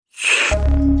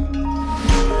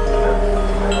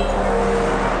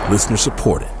Listener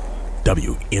supported.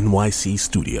 WNYC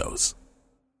Studios.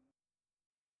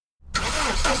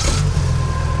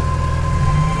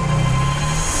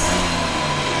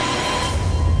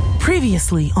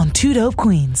 Previously on Two Dope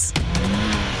Queens.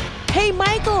 Hey,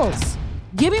 Michaels,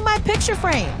 give me my picture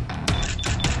frame.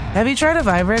 Have you tried a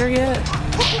vibrator yet?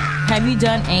 Have you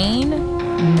done AIM?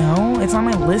 No, it's on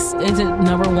my list. Is it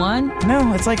number one?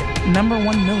 No, it's like number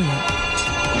 1 million.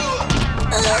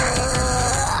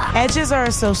 Edges are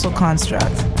a social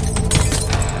construct.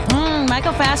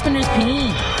 Michael Fassbender's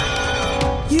peen.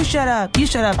 You shut up.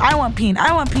 I want peen. I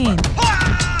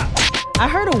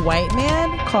heard a white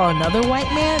man call another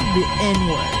white man the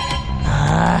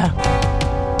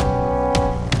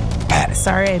N-word.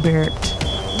 Sorry I burped.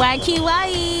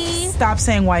 YQY. Stop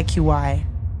saying YQY.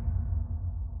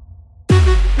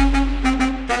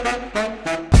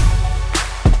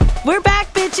 We're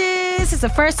back, bitches. It's the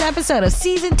first episode of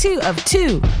season 2 of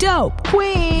Two Dope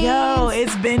Queens. Yo,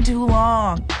 it's been too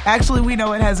long. Actually, we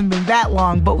know it hasn't been that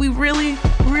long, but we really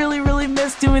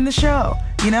missed doing the show,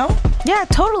 you know? Yeah,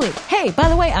 totally. Hey, by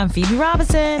the way, I'm Phoebe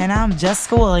Robinson. And I'm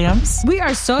Jessica Williams. We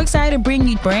are so excited to bring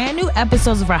you brand new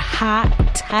episodes of our hot,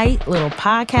 tight little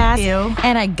podcast. Ew.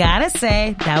 And I gotta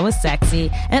say, that was sexy.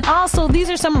 And also, these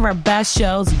are some of our best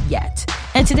shows yet.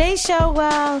 And today's show,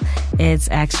 well, it's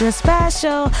extra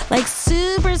special. Like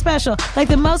super special. Like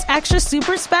the most extra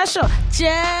super special.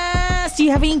 Jess, do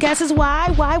you have any guesses why?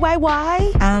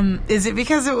 Why? Is it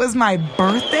because it was my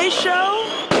birthday show?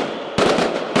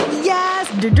 Yes.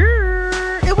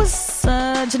 It was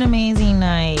such an amazing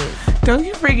night. Don't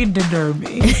you freaking deter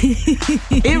me.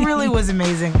 It really was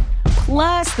amazing.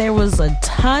 Plus, there was a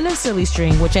ton of silly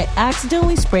string, which I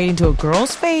accidentally sprayed into a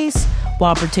girl's face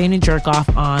while pretending to jerk off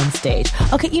on stage.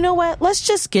 Okay, you know what? Let's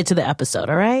just get to the episode,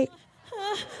 all right?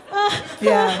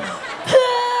 Yeah.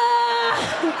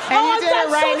 And you did it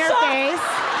right in her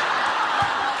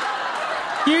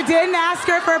face. You didn't ask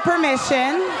her for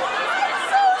permission.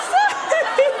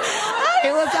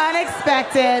 It was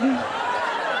unexpected.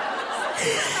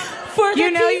 For the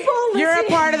people you're a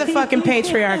part of the fucking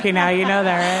patriarchy now. You know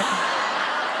that, right?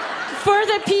 For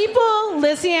the people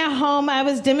listening at home, I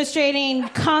was demonstrating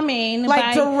coming.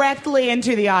 Like directly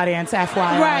into the audience,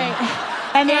 FYI. Right.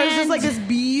 And there was just like this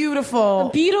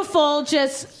beautiful,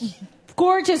 just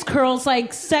gorgeous curls,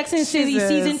 like Sex and the City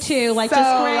season 2. Like so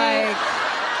just great.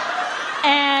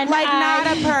 Like not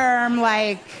a perm,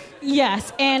 like.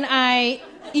 Yes. And I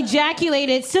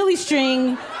ejaculated silly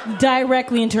string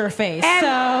directly into her face. And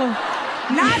so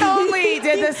not only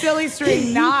did the silly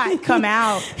string not come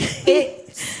out,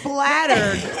 it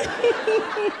splattered.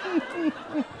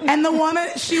 And the woman,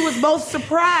 she was both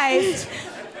surprised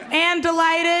and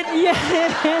delighted. Yeah.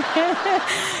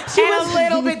 She was a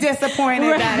little bit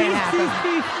disappointed that it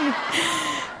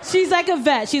happened. She's like a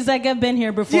vet. She's like, I've been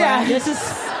here before. Yeah. This is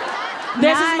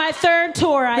my third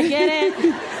tour. I get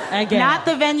it. Not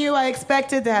the venue I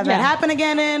expected to have that happen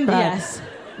again in, but yes.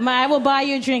 I will buy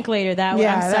you a drink later. I'm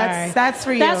sorry. That's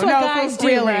for you. That's what guys do,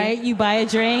 really. Right? You buy a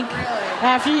drink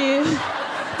after you.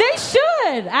 They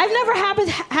should. I've never had it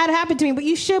happen to me, but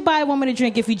you should buy a woman a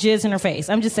drink if you jizz in her face.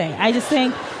 I'm just saying. I just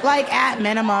think. Like at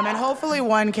minimum, and hopefully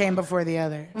one came before the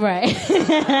other. Right.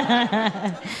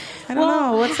 I don't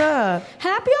know. What's up?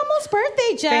 Happy almost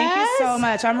birthday, Jess. Thank you so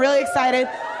much. I'm really excited.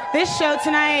 This show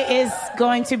tonight is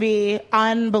going to be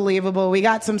unbelievable. We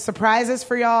got some surprises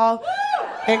for y'all,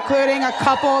 including a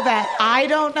couple that I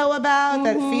don't know about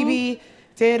that Phoebe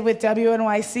did with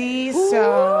WNYC.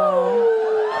 So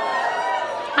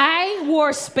I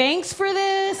wore Spanx for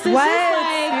this. What?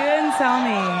 You didn't tell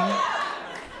me.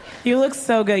 You look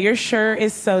so good. Your shirt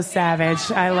is so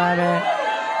savage. I love it.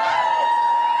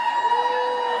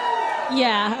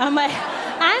 Yeah, I'm like,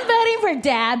 I'm voting for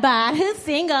Dad Bod, who's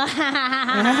single.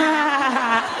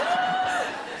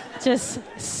 Just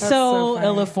so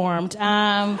ill-informed. But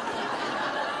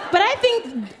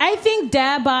I think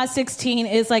Dad Bod 16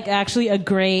 is like actually a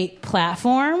great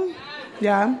platform.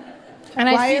 Yeah.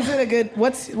 And why is it a good?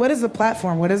 What is the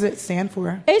platform? What does it stand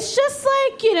for? It's just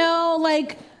like,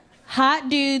 like hot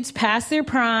dudes past their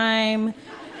prime.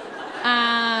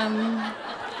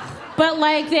 But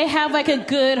like they have like a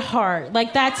good heart.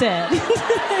 Like that's it.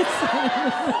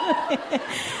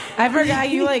 I forgot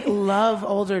you like love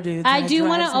older dudes. I do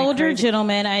want an older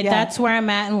gentleman. That's where I'm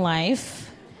at in life.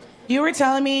 You were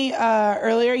telling me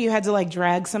earlier you had to like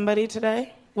drag somebody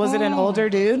today. Was it an older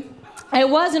dude? It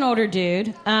was an older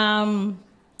dude.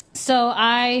 So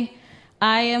I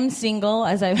am single,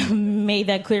 as I've made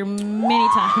that clear many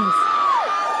times.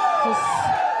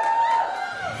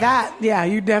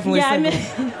 You definitely single.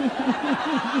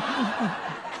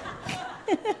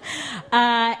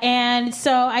 And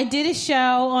so I did a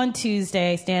show on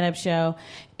Tuesday, stand-up show,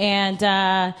 and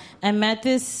I met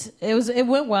this. It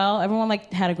went well. Everyone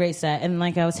had a great set, and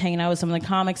I was hanging out with some of the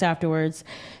comics afterwards.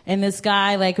 And this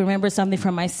guy remembered something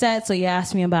from my set, so he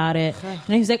asked me about it.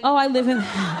 And he's like, "Oh, I live in."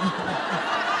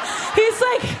 he's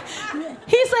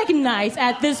nice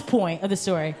at this point of the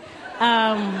story.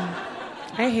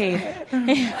 I hate it.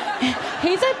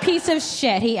 He's a piece of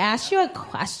shit. He asked you a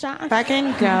question.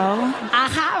 Fucking go.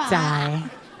 Die.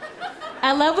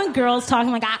 I love when girls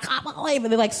talking I can't believe it.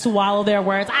 They swallow their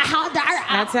words.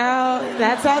 That's how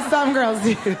some girls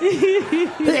do.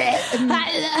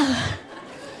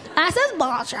 I said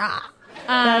bullshit.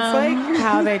 That's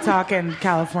how they talk in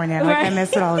California. Right. I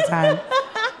miss it all the time.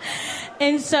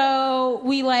 And so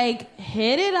we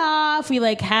hit it off. We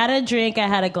had a drink. I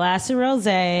had a glass of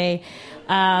rosé.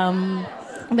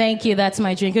 Thank you. That's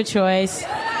my drink of choice.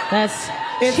 It's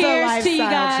cheers to you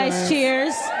guys. Choice.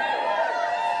 Cheers.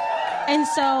 And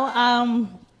so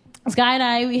this guy and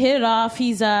I, we hit it off.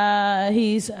 He's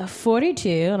 42,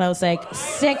 and I was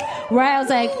sick. Right? I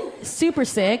was super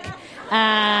sick.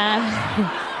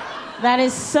 That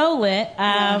is so lit.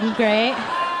 Great.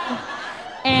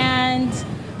 And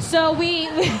so I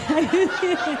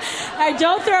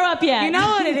don't throw up yet. You know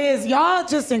what it is? Y'all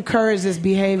just encourage this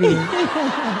behavior.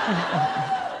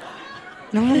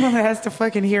 No one has to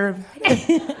fucking hear about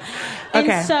it. Okay.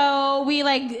 And so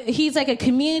he's a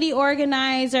community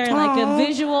organizer and a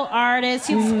visual artist.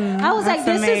 I was this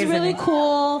amazing. is really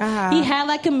cool. He had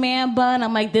a man bun.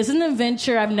 I'm this is an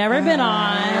adventure I've never been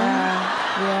on.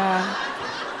 Yeah.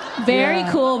 Very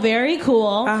cool, very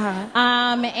cool.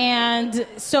 And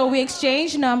so we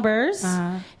exchanged numbers.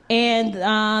 And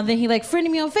then he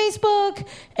friended me on Facebook,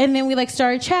 and then we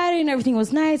started chatting. Everything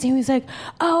was nice. And he was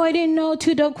 "Oh, I didn't know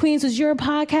Two Dope Queens was your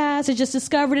podcast. I just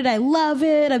discovered it. I love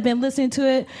it. I've been listening to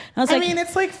it." And I was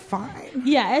it's fine.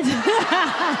 Yeah.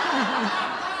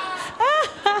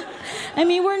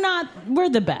 We're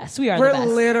the best. We are the best.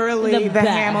 We're literally the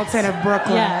Hamilton of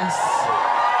Brooklyn. Yes.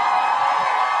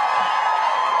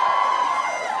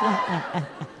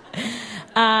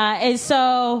 And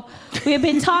so we had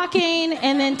been talking,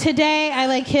 and then today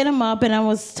I # hit him up, and I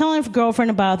was telling a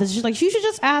girlfriend about this. She's "You should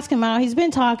just ask him out. He's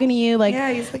been talking to you."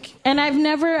 Yeah, he's And I've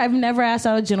never asked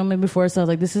out a gentleman before, so I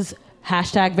was this is #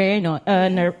 very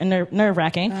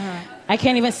nerve-wracking. I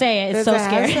can't even say it. It's so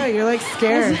scary. You're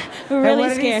scared. Really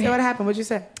scared. What happened? What'd you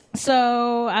say?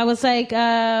 So I was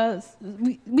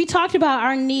we talked about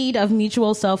our need of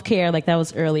mutual self-care, that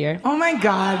was earlier. Oh my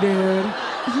God, dude.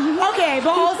 Okay,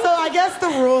 but also I guess the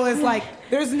rule is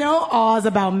there's no awes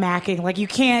about macking. You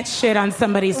can't shit on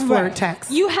somebody's flirt text.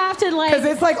 You have to because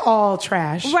it's all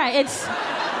trash. Right. It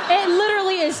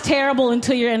literally is terrible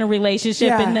until you're in a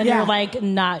relationship, and then you're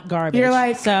not garbage. You're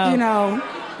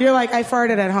you're I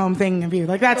farted at home thinking of you.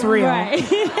 That's real. Right.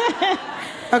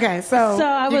 Okay, so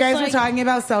you guys were talking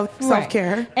about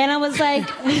self-care. Right. And I was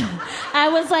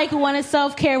want to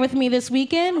self-care with me this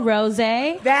weekend?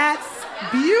 Rosé. That's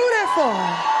beautiful.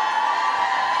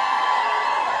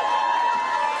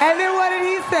 And then what did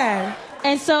he say?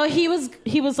 And so he was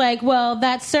well,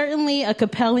 that's certainly a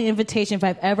compelling invitation if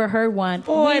I've ever heard one.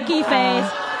 Winky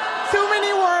face. Too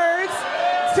many words.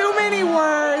 Too many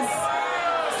words.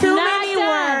 Too many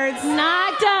words.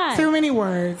 Not done. Too many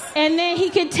words. And then he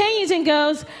continues and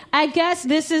goes, I guess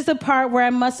this is the part where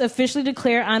I must officially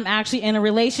declare I'm actually in a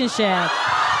relationship.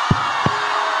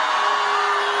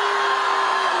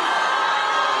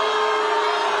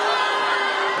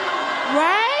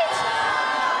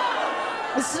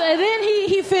 So then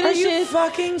he finishes. Are you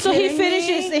fucking so kidding he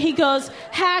finishes me? And he goes,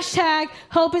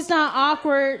 #hope it's not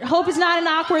awkward. Hope it's not an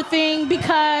awkward thing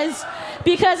because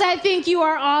I think you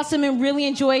are awesome and really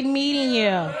enjoyed meeting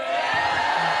you.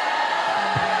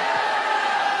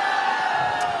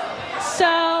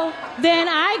 So then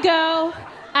I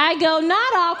go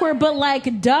not awkward but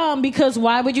dumb because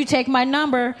why would you take my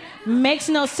number? Makes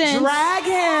no sense. Drag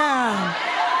him.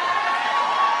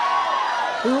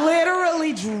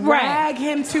 Literally drag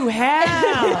him to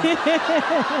hell.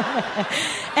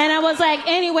 And I was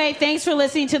anyway, thanks for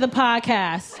listening to the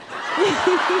podcast.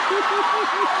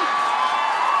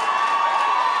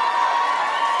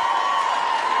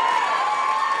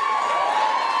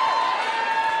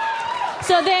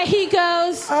 So then he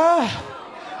goes...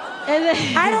 And then,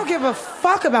 I don't give a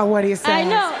fuck about what he says. I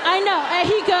know. And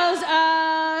he goes,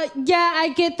 yeah, I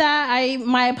get that.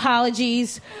 My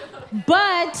apologies.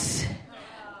 But...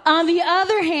 on the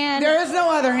other hand... there is no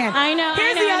other hand. I know.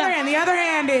 Here's the other hand. The other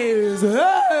hand is...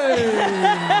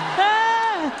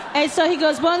 And so he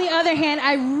goes, but on the other hand,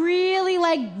 I really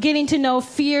like getting to know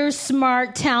fierce,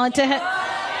 smart, talented...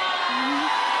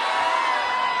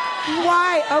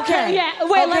 Why? Okay. Yeah,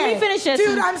 wait, let me finish this.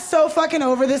 Dude, I'm so fucking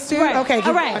over this dude. Right. Okay,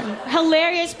 all right.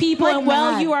 Hilarious people, Like and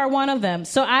well, mad. you are one of them.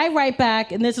 So I write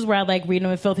back, and this is where I like reading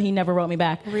him in filthy. He never wrote me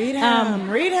back. Read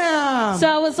him. Read him. So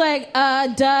I was like,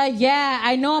 duh, yeah,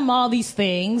 I know I'm all these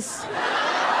things.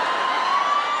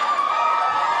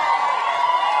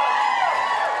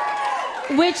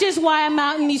 Which is why I'm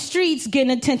out in these streets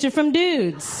getting attention from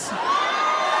dudes.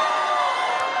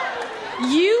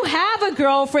 You have a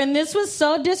girlfriend. This was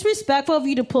so disrespectful of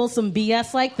you to pull some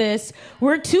BS like this.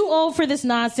 We're too old for this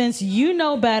nonsense. You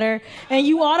know better. And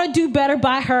you ought to do better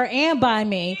by her and by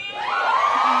me.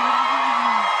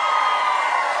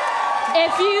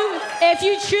 If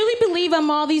you truly believe I'm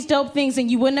all these dope things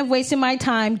and you wouldn't have wasted my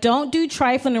time, don't do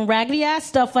trifling and raggedy ass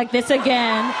stuff like this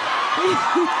again.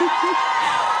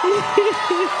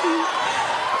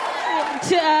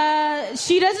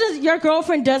 Your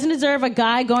girlfriend doesn't deserve a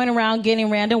guy going around getting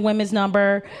random women's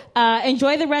number.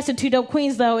 Enjoy the rest of Two Dope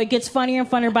Queens, though. It gets funnier and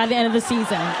funnier by the end of the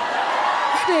season.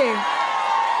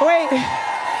 Wait.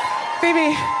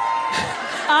 Phoebe.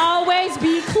 Always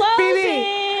be closing. Phoebe.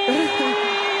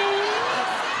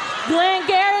 Glenn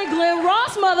Garrett, Glenn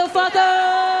Ross,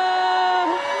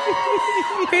 motherfucker.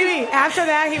 Phoebe, after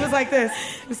that, he was like this.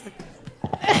 He was like...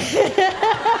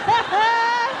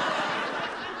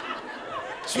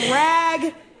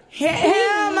 Drag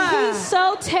him. He's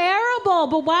so terrible,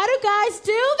 but why do guys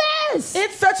do this?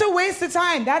 It's such a waste of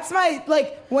time. That's my,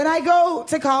 when I go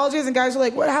to colleges and guys are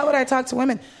like, how would I talk to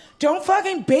women? Don't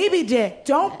fucking baby dick.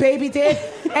 Don't baby dick.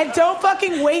 And don't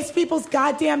fucking waste people's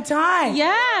goddamn time.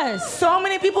 Yes. So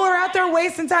many people are out there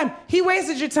wasting time. He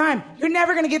wasted your time. You're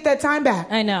never going to get that time back.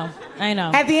 I know.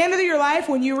 At the end of your life,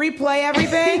 when you replay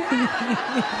everything,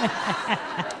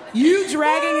 you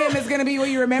dragging him is going to be what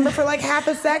you remember for like half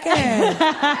a second.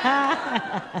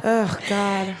 Oh,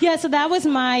 God. Yeah, so that was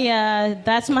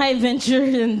that's my adventure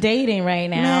in dating right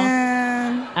now. Man.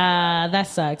 That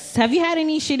sucks. Have you had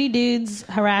any shitty dudes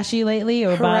harass you lately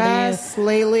or bother you?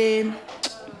 Lately?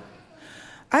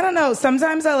 I don't know.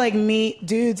 Sometimes I meet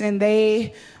dudes and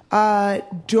they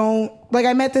don't...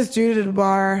 I met this dude at a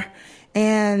bar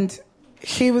and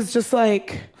he was just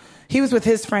he was with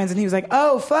his friends and he was like,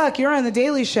 oh, fuck, you're on The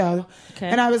Daily Show. Okay.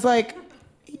 And I was like,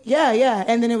 yeah.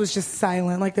 And then it was just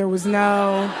silent. There was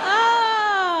no...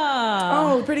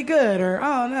 Oh, pretty good. Or,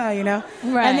 oh, no,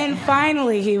 Right. And then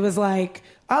finally he was like,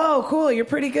 oh, cool, you're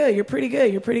pretty good.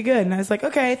 And I was like,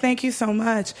 okay, thank you so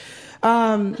much.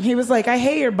 He was like, I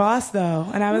hate your boss, though.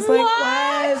 And I was like,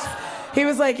 what? He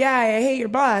was like, yeah, I hate your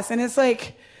boss. And it's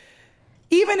like,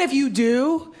 even if you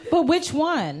do... But which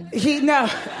one? No.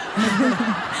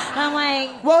 I'm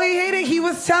like... Well, he hated... He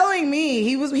was telling me.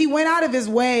 He went out of his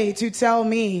way to tell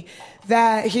me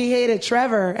that he hated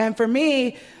Trevor. And for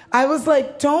me, I was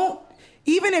like, don't...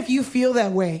 Even if you feel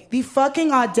that way, the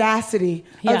fucking audacity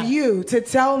of you to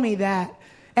tell me that.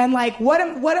 And what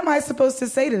am I supposed to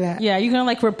say to that? Yeah, you're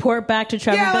going to report back to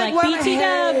Trevor and be like, BT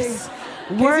Dubs.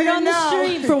 Word on the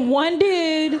street from one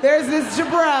dude. There's this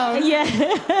jabron. Yeah.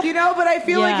 But I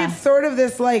feel like it's sort of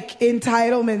this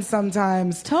entitlement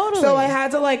sometimes. Totally. So I had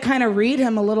to kind of read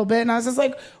him a little bit. And I was just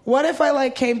like, what if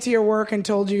I came to your work and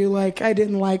told you I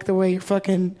didn't like the way your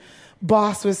fucking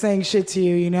boss was saying shit to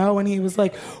you, And he was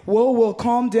like, whoa,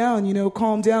 calm down,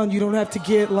 calm down. You don't have to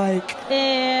get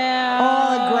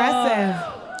all aggressive.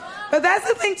 But that's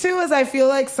the thing too, is I feel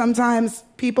like sometimes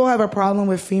people have a problem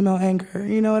with female anger.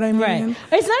 You know what I mean? Right.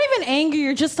 It's not even anger.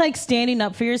 You're just standing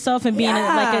up for yourself and being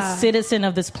a citizen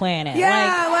of this planet.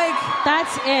 Yeah,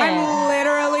 that's it. I'm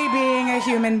literally being a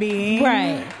human being.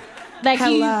 Right.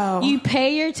 Hello. You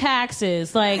pay your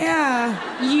taxes.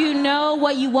 You know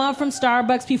what you want from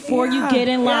Starbucks before you get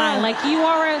in line. You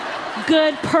are a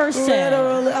good person.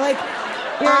 Literally.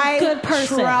 You're a good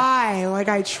person.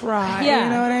 I try. Yeah. You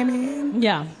know what I mean?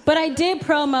 Yeah. But I did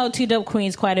promo Two Dope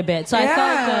Queens quite a bit, so I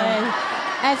felt good.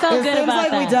 I felt good about that. It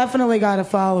seems like we definitely got a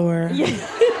follower. Yeah.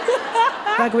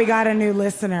 Like we got a new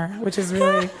listener, which is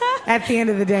really, at the end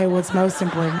of the day, what's most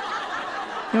important.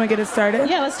 You want to get it started?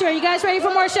 Yeah, let's do it. You guys ready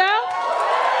for more show?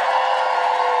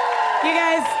 You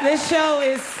guys, this show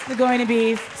is going to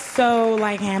be so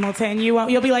like Hamilton.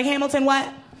 You'll be like, Hamilton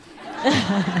what?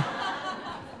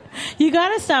 You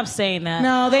gotta stop saying that.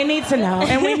 No, they need to know.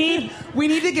 And we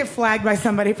need to get flagged by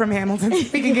somebody from Hamilton so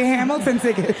we can get Hamilton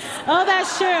tickets. Oh,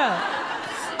 that's true.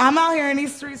 I'm out here in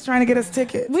these streets trying to get us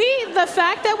tickets. The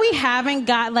fact that we haven't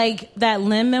got that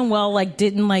Lin-Manuel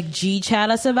didn't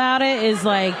G-chat us about it is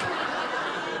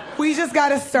we just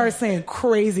gotta start saying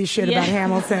crazy shit about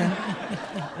Hamilton.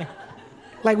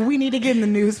 We need to get in the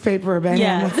newspaper about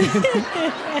Hamilton.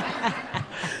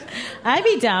 I'd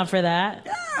be down for that.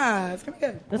 It's gonna be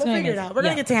good. That's We'll gonna figure be it good. out. We're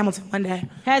gonna Yeah. get to Hamilton one day.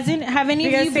 Have any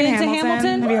of you seen been to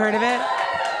Hamilton? Have you heard of it?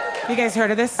 You guys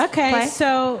heard of this? Okay, play?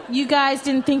 so you guys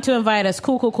didn't think to invite us.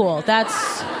 Cool.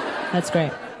 That's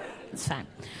great. It's fine.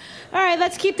 All right,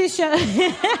 let's keep this show.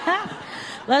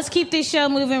 Let's keep this show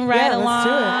moving right along. Let's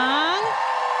do it.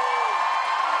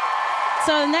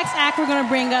 So the next act we're going to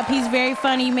bring up, he's very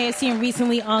funny. You may have seen him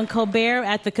recently on Colbert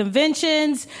at the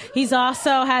conventions. He's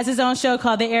also has his own show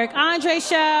called The Eric Andre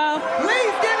Show.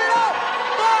 Please give it up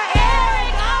for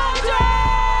Eric Andre!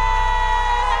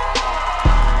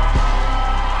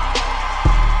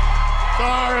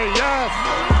 Sorry, yes.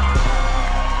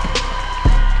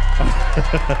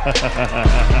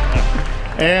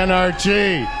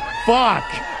 Anarchy. Fuck.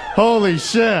 Holy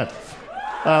shit.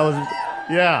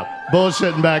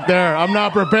 Bullshitting back there. I'm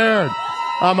not prepared.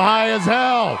 I'm high as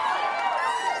hell.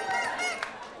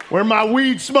 Where my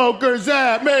weed smokers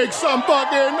at? Make some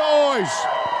fucking noise.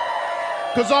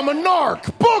 Cause I'm a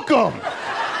narc. Book 'em.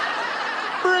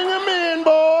 Bring 'em in,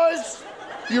 boys.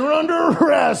 You're under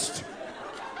arrest.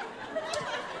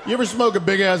 You ever smoke a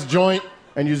big-ass joint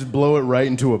and you just blow it right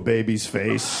into a baby's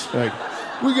face? Like,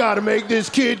 we gotta make this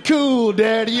kid cool,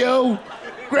 daddy-o.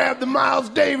 Grab the Miles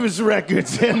Davis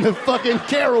records and the fucking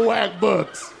Kerouac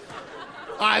books.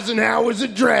 Eisenhower's a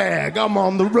drag. I'm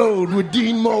on the road with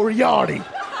Dean Moriarty.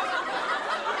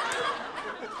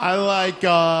 I like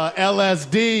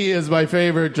LSD is my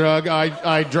favorite drug.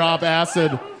 I drop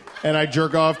acid and I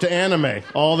jerk off to anime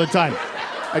all the time.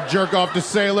 I jerk off to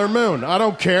Sailor Moon. I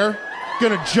don't care.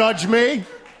 Gonna judge me?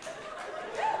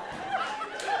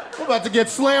 We're about to get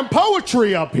slam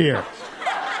poetry up here.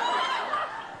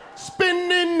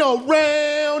 Spinning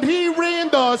around, hearing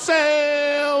the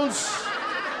sounds.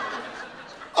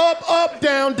 Up,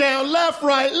 down, left,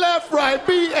 right,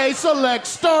 be a select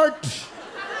start.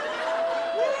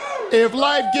 If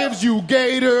life gives you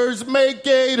gators, make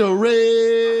Gatorade.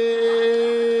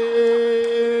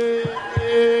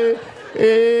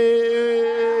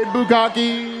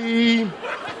 Bukkake.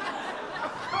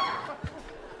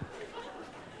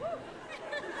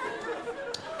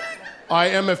 I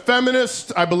am a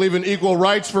feminist. I believe in equal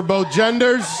rights for both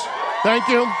genders. Thank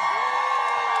you.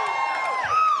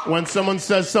 When someone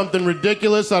says something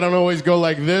ridiculous, I don't always go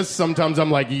like this. Sometimes I'm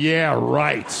like, yeah,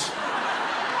 right.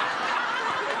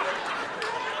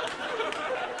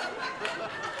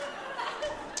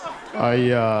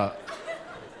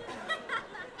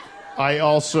 I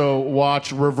also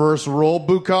watch reverse roll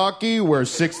bukkake, where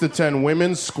 6 to 10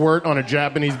 women squirt on a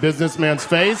Japanese businessman's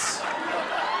face.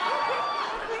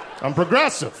 I'm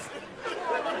progressive.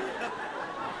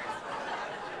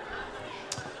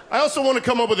 I also want to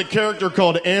come up with a character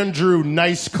called Andrew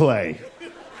Nice Clay,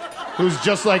 who's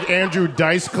just like Andrew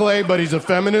Dice Clay, but he's a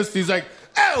feminist. He's like,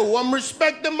 oh, I'm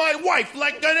respecting my wife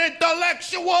like an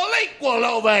intellectual equal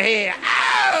over here.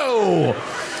 Oh!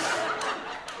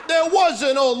 There was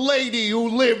an old lady who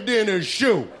lived in a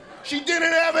shoe. She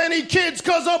didn't have any kids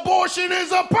because abortion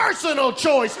is a personal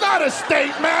choice, not a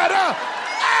state matter.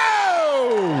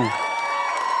 Oh!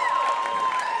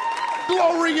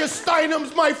 Gloria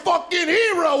Steinem's my fucking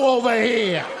hero over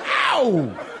here.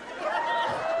 Ow!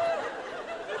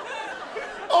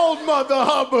 Old Mother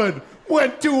Hubbard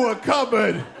went to a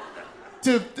cupboard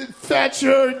to fetch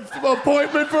her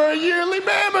appointment for a yearly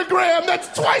mammogram. That's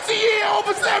twice a year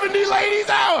over 70 ladies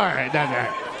hour.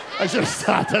 I should have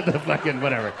stopped at the fucking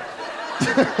whatever.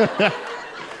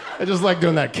 I just like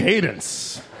doing that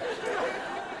cadence.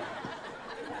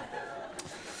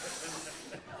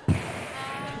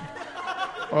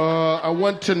 I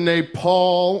went to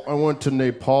Nepal. I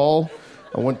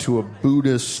went to a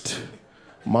Buddhist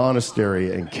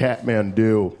monastery in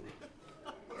Kathmandu.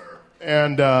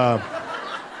 And I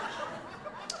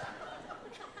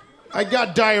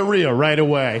got diarrhea right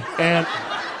away. And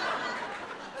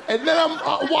then I'm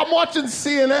watching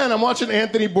CNN. I'm watching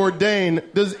Anthony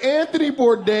Bourdain. Does Anthony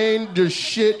Bourdain just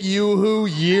shit yoo-hoo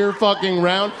year fucking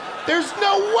round? There's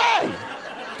no way.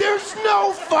 There's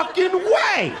no fucking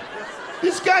way.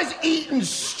 This guy's eating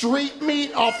street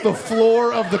meat off the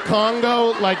floor of the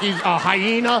Congo like he's a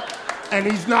hyena,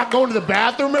 and he's not going to the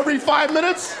bathroom every 5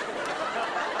 minutes?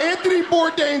 Anthony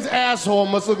Bourdain's asshole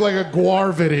must look like a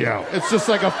Guar video. It's just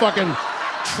like a fucking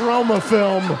trauma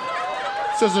film.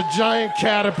 It's just a giant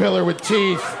caterpillar with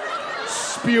teeth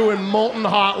spewing molten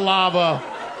hot lava.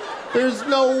 There's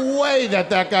no way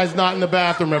that guy's not in the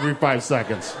bathroom every 5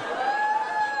 seconds.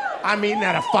 I'm eating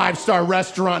at a 5-star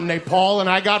restaurant in Nepal and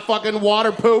I got fucking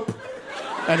water poop.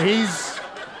 And he's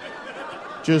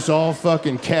just all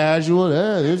fucking casual.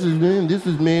 This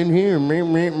is man here.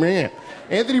 Man.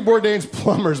 Anthony Bourdain's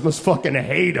plumbers must fucking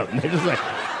hate him. They're just like,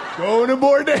 going to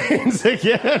Bourdain's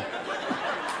again.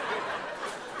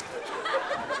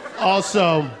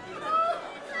 Also,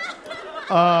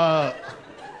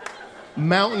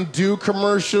 Mountain Dew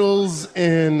commercials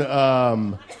in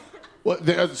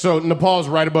so Nepal's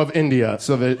right above India,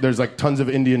 so there's like tons of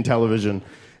Indian television.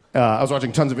 I was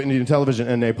watching tons of Indian television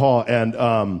in Nepal,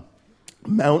 and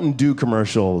Mountain Dew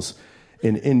commercials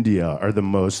in India are the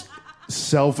most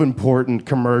self-important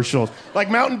commercials. Like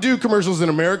Mountain Dew commercials in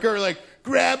America are like,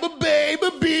 grab a babe,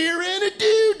 a beer, and a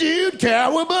dude,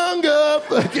 cowabunga,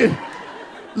 fucking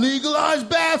legalize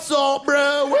bath salt,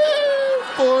 bro, woo,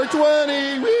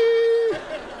 420, woo,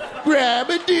 grab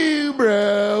a dew,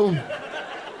 bro.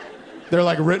 They're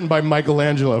like written by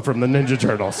Michelangelo from the Ninja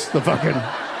Turtles, the fucking,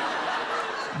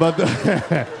 but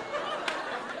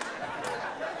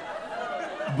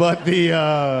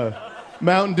the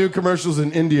Mountain Dew commercials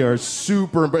in India are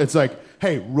super. It's like,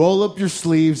 hey, roll up your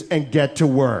sleeves and get to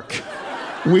work.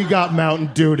 We got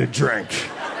Mountain Dew to drink.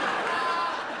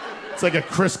 It's like a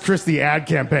Chris Christie ad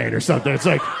campaign or something. It's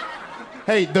like,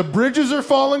 hey, the bridges are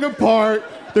falling apart.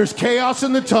 There's chaos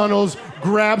in the tunnels.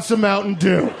 Grab some Mountain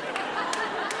Dew.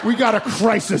 We got a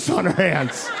crisis on our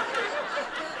hands.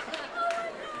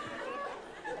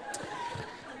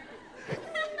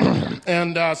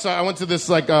 And so I went to this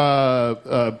like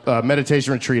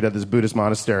meditation retreat at this Buddhist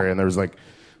monastery, and there was like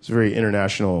this very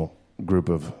international group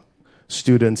of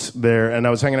students there, and I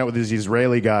was hanging out with these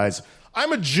Israeli guys.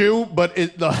 I'm a Jew, but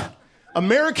the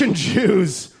American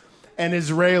Jews and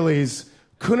Israelis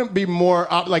couldn't be more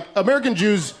like American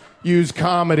Jews use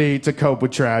comedy to cope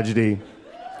with tragedy,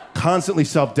 constantly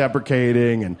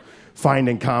self-deprecating and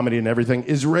finding comedy and everything.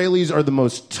 Israelis are the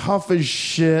most tough as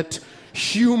shit,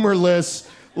 humorless.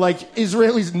 Like,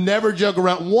 Israelis never joke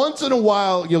around. Once in a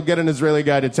while, you'll get an Israeli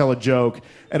guy to tell a joke,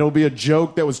 and it'll be a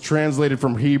joke that was translated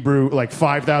from Hebrew like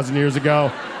 5,000 years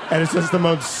ago, and it's just the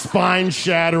most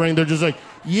spine-shattering. They're just like,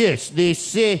 yes, they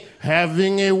say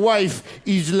having a wife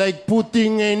is like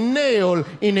putting a nail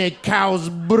in a cow's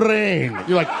brain.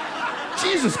 You're like,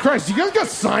 Jesus Christ, you guys got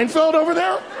Seinfeld over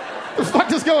there? What the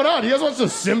fuck is going on? You guys watch The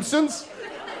Simpsons?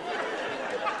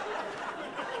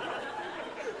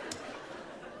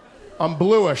 I'm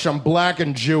bluish. I'm black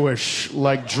and Jewish,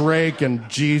 like Drake and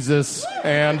Jesus.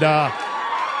 And, thank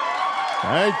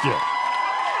you.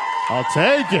 I'll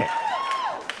take it.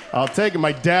 I'll take it.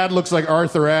 My dad looks like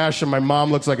Arthur Ashe, and my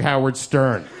mom looks like Howard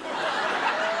Stern.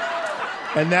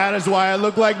 And that is why I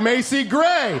look like Macy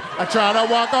Gray. I try to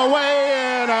walk away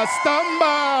and I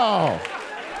stumble.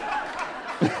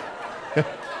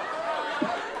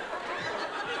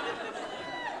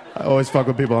 I always fuck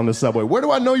with people on the subway. Where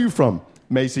do I know you from?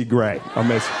 Macy Gray. I'm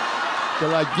Macy. They're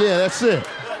like, yeah, that's it.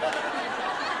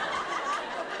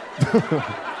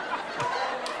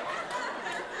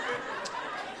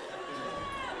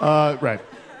 Right.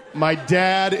 My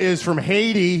dad is from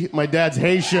Haiti. My dad's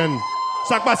Haitian.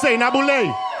 Sakbase,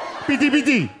 Naboule. Piti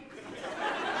piti.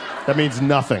 That means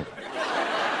nothing.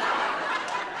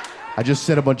 I just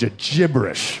said a bunch of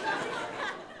gibberish.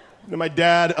 My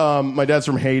dad's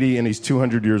from Haiti, and he's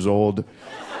 200 years old.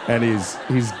 And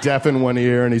he's deaf in one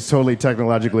ear, and he's totally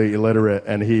technologically illiterate.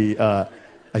 And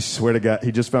I swear to God,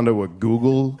 he just found out what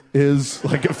Google is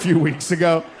like a few weeks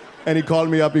ago. And he called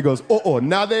me up. He goes, oh,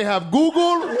 now they have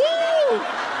Google? Woo!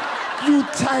 You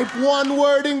type one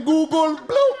word in Google, bloop,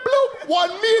 bloop, 1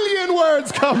 million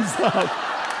words comes up.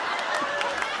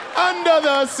 Under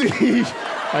the sea.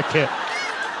 I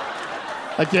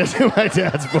can't do my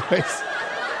dad's voice.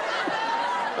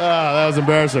 That was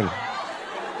embarrassing.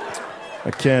 I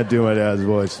can't do my dad's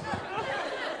voice.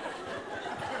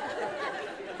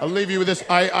 I'll leave you with this.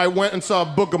 I went and saw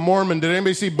Book of Mormon. Did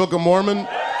anybody see Book of Mormon?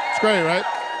 It's great, right?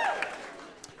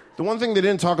 The one thing they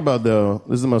didn't talk about, though,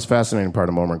 this is the most fascinating part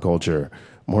of Mormon culture.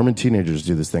 Mormon teenagers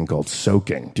do this thing called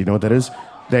soaking. Do you know what that is?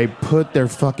 They put their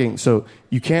fucking... So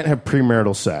you can't have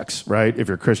premarital sex, right? If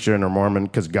you're Christian or Mormon,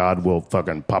 because God will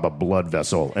fucking pop a blood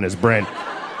vessel in his brain.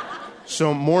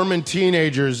 So Mormon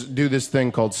teenagers do this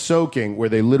thing called soaking, where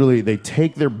they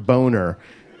take their boner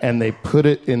and they put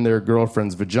it in their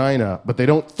girlfriend's vagina, but they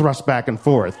don't thrust back and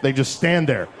forth. They just stand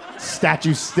there,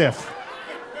 statue stiff.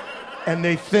 And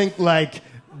they think like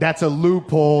that's a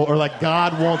loophole, or like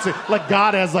God won't see, like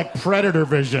God has like predator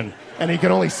vision and he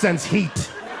can only sense heat.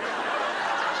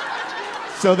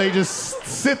 So they just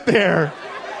sit there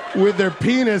with their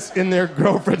penis in their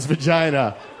girlfriend's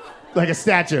vagina like a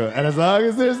statue. And as long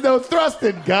as there's no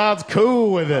thrusting, God's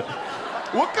cool with it.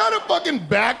 What kind of fucking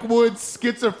backwoods,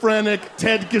 schizophrenic,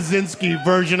 Ted Kaczynski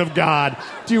version of God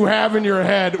do you have in your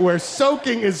head where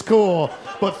soaking is cool,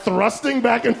 but thrusting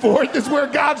back and forth is where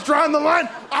God's drawing the line?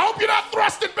 I hope you're not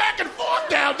thrusting back and forth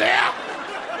down there.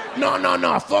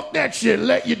 No, fuck that shit.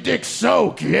 Let your dick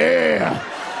soak, yeah.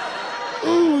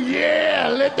 Ooh,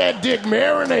 yeah, let that dick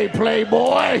marinate,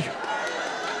 playboy.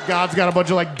 God's got a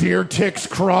bunch of like deer ticks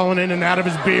crawling in and out of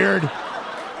his beard.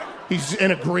 He's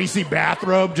in a greasy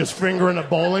bathrobe, just fingering a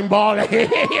bowling ball. Did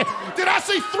I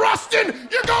say thrusting?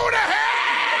 You're going to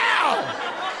hell!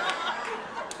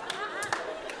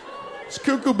 It's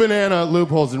cuckoo banana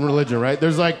loopholes in religion, right?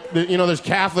 There's there's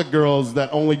Catholic girls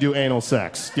that only do anal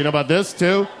sex. Do you know about this,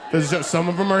 too? Some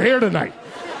of them are here tonight.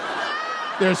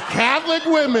 There's Catholic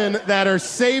women that are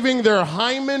saving their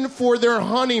hymen for their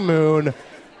honeymoon,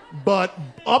 but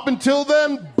up until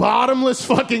then, bottomless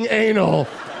fucking anal.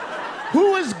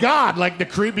 Who is God? Like the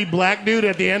creepy black dude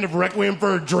at the end of Requiem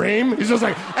for a Dream? He's just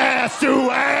like, ass to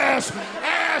ass,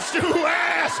 ass to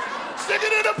ass. Stick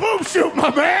it in a poop chute, my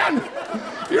man.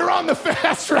 You're on the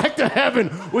fast track to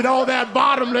heaven with all that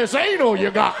bottomless anal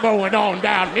you got going on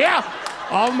down here.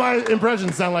 All my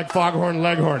impressions sound like Foghorn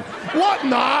Leghorn. What in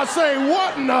the, I say,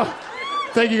 what in the...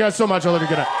 Thank you guys so much. I love you.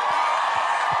 Good night.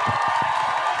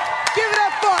 Give it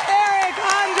up for Eric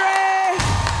Andre.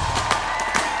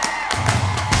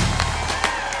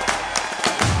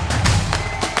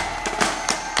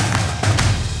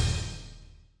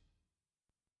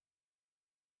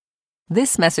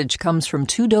 This message comes from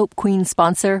Two Dope Queen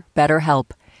sponsor,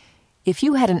 BetterHelp. If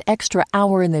you had an extra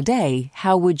hour in the day,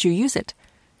 how would you use it?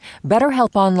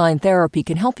 BetterHelp Online Therapy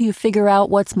can help you figure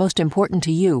out what's most important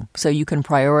to you so you can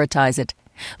prioritize it.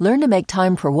 Learn to make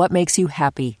time for what makes you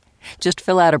happy. Just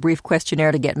fill out a brief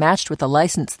questionnaire to get matched with a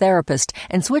licensed therapist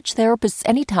and switch therapists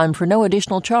anytime for no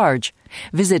additional charge.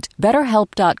 Visit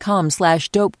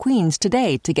BetterHelp.com/DopeQueens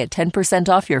today to get 10%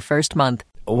 off your first month.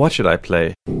 What should I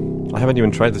play? I haven't even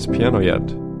tried this piano yet.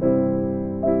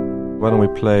 Why don't we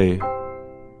play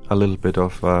a little bit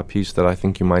of a piece that I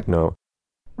think you might know?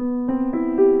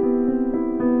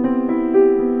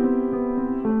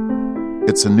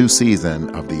 It's a new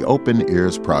season of the Open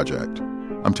Ears Project.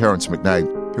 I'm Terrence McKnight,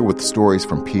 here with stories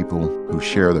from people who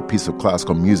share the piece of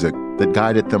classical music that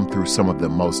guided them through some of the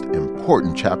most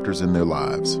important chapters in their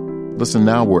lives. Listen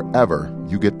now wherever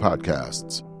you get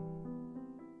podcasts.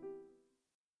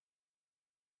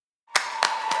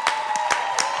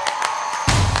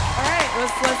 All right,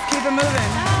 let's keep it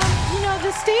moving.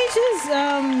 The stage is,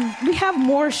 we have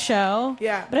more show.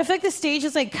 Yeah. But I feel like the stage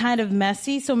is like kind of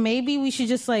messy, so maybe we should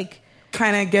just like...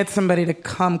 Kind of get somebody to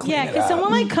come clean it up. Yeah, can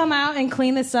someone like come out and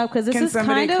clean this up? Because this is kind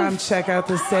of... Can somebody come check out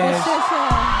the stage?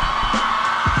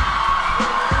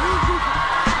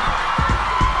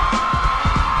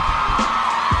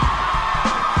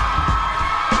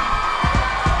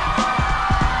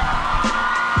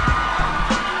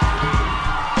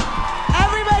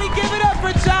 Everybody give it up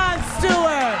for Jon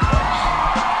Stewart.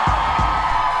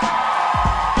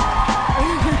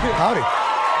 Howdy.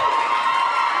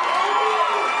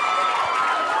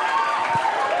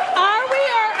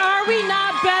 Are we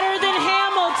not better than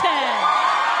Hamilton?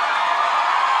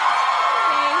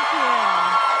 Thank you.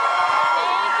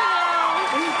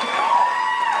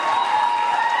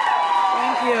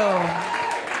 Thank you.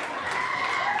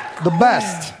 The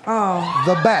best. Oh.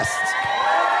 The best.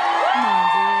 Come on,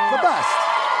 dude. The best.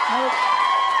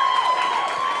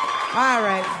 All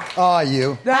right.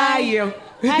 You. You.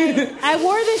 I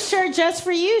wore this shirt just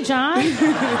for you, John.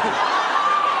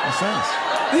 That's nice.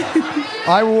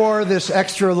 I wore this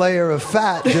extra layer of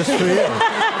fat just for you.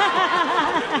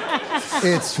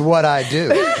 It's what I do.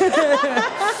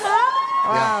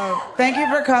 Wow. Thank you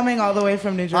for coming all the way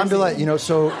from New Jersey. I'm delighted.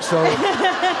 So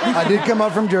I did come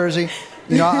up from Jersey.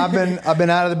 I've been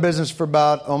out of the business for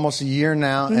about almost a year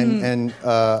now, and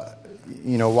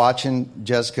watching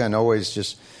Jessica and always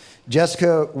just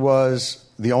Jessica was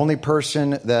the only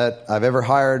person that I've ever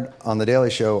hired on The Daily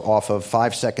Show off of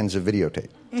 5 seconds of videotape.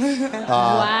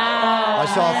 Wow. I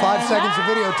saw 5 seconds of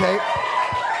videotape,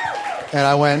 and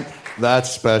I went, that's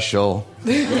special.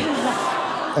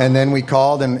 And then we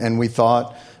called, and we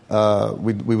thought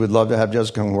we would love to have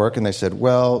Jessica work, and they said,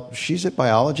 well, she's at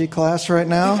biology class right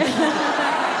now.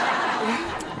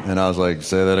 And I was like,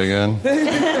 say that again?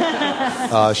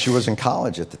 She was in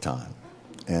college at the time.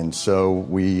 And so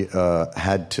we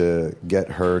had to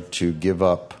get her to give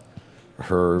up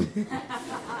her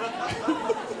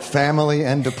family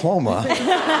and diploma.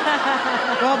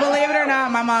 Well, believe it or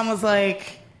not, my mom was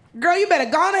like, girl, you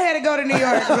better go on ahead and go to New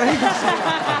York.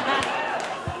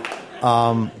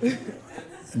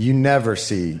 You never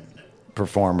see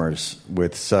performers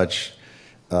with such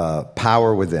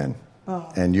power within.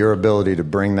 And your ability to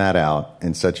bring that out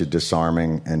in such a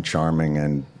disarming and charming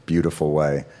and beautiful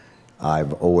way,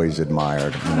 I've always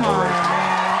admired. Come on,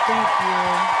 man. Thank you.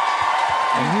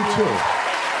 And you too.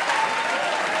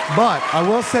 But I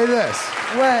will say this.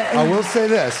 What? I will say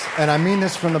this, and I mean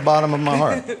this from the bottom of my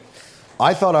heart.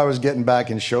 I thought I was getting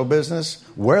back in show business.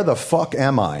 Where the fuck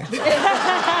am I?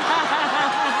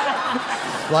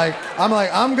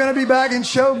 I'm going to be back in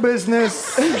show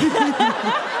business.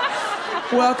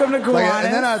 Welcome to Gowanus.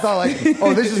 And then I thought,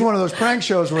 this is one of those prank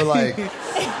shows where,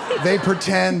 they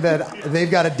pretend that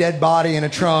they've got a dead body in a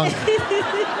trunk,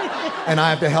 and I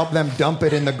have to help them dump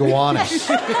it in the Gowanus.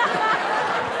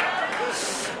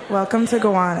 Welcome to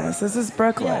Gowanus. This is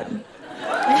Brooklyn.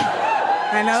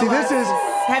 I know.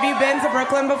 Have you been to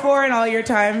Brooklyn before in all your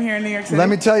time here in New York City? Let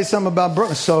me tell you something about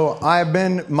Brooklyn. So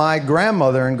my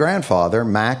grandmother and grandfather,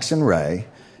 Max and Ray,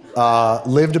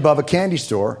 lived above a candy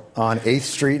store on 8th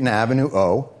Street and Avenue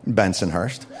O in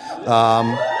Bensonhurst.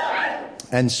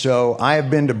 And so I have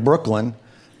been to Brooklyn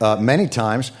many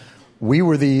times. We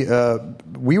were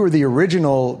the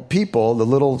original people, the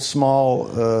little small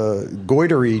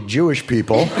goitery Jewish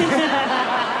people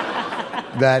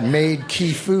that made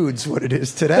Key Foods what it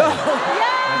is today.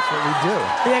 That's what we do.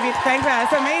 Thanks,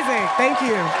 that's amazing. Thank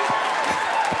you.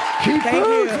 Key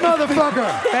Foods, motherfucker.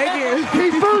 Thank you.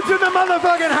 Key Foods in the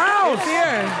motherfucking house. It's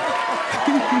here.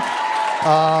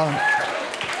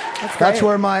 That's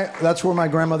where my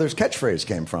grandmother's catchphrase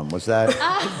came from. Was that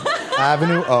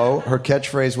Avenue O? Her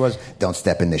catchphrase was, "Don't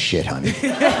step in this shit, honey."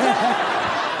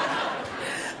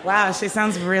 Wow, she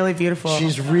sounds really beautiful.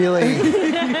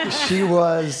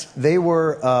 They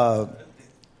were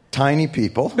tiny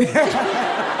people.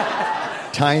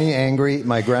 Tiny, angry.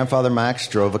 My grandfather Max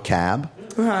drove a cab.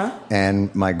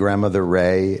 And my grandmother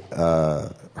Ray,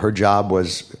 her job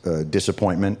was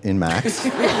disappointment in Max.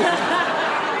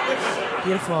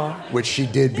 Beautiful. Which she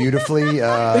did beautifully.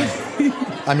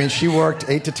 She worked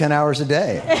 8 to 10 hours a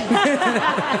day.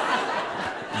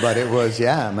 But it was,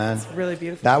 man. It's really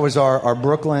beautiful. That was our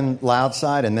Brooklyn loud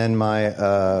side, and then my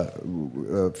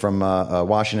from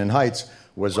Washington Heights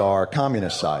was our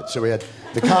communist side. So we had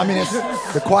the communists,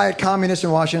 the quiet communists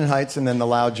in Washington Heights, and then the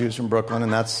loud Jews from Brooklyn,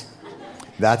 and that's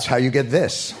how you get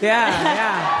this. Yeah.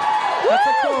 That's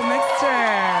a cool mixture.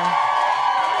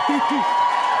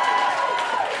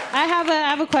 I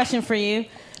have a question for you.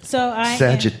 So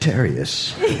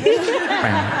Sagittarius. Oh,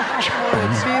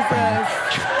 Jesus.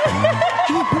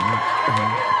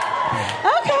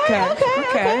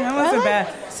 Okay. That wasn't bad.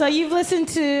 So you've listened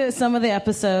to some of the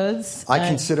episodes. I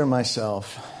consider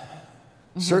myself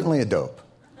certainly a dope.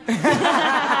 Yes.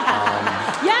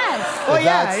 Well,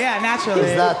 naturally.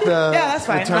 Is that the that's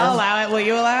fine. term? I'll allow it. Will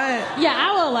you allow it? Yeah,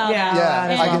 I will allow that.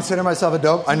 Yeah, I consider myself a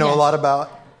dope. I know a lot about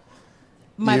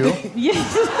you.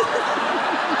 Yes.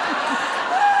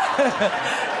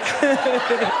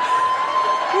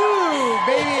 Ooh,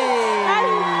 baby.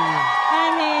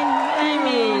 I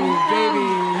mean, baby.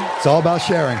 It's all about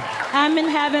sharing. I'm in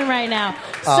heaven right now.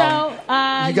 So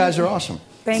you guys are awesome.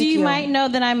 Thank you. You might know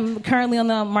that I'm currently on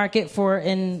the market for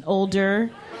an older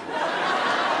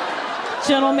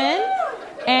gentleman,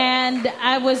 and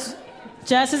I was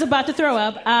just as about to throw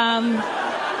up.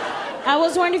 I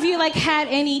was wondering if you had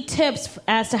any tips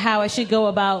as to how I should go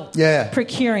about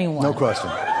procuring one. No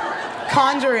question.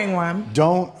 Conjuring one.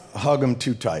 Don't hug them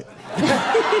too tight.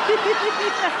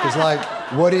 It's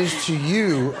what is to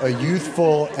you a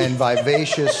youthful and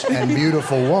vivacious and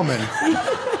beautiful woman,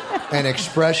 an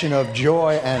expression of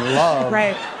joy and love,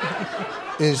 right,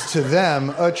 is to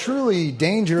them a truly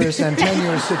dangerous and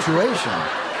tenuous situation.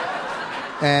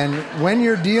 And when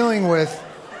you're dealing with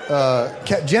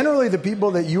generally the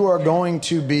people that you are going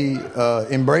to be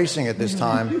embracing at this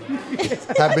time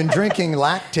have been drinking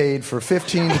Lactaid for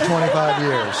 15 to 25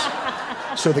 years.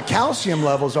 So the calcium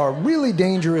levels are really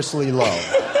dangerously low.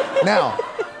 Now,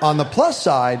 on the plus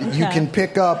side, you can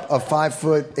pick up a 5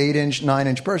 foot, 8 inch, 9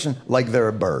 inch person like they're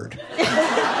a bird.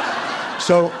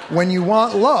 So when you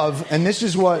want love, and this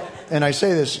is what, and I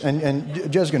say this,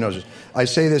 and Jessica knows this, I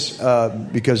say this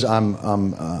because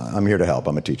I'm here to help.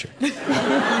 I'm a teacher.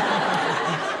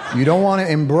 You don't want to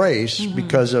embrace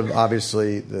because of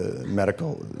obviously the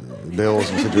medical bills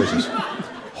and situations.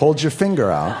 Hold your finger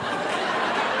out.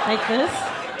 Like this?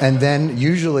 And then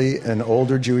usually an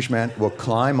older Jewish man will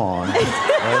climb on right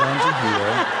onto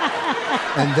here.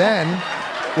 And then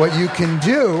what you can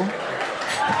do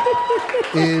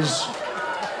is,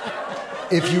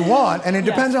 if you want, and it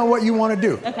depends on what you want to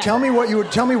do. Okay. Tell me where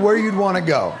you'd want to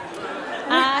go.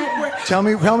 Tell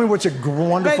me what's a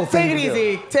wonderful thing to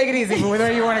do. Take it easy with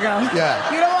where you want to go.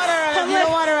 Yeah. You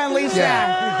don't want to unleash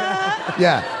that.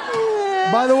 Yeah.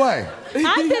 By the way,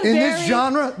 in this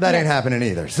genre, that ain't happening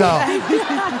either. So I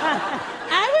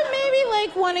would maybe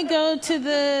want to go to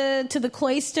the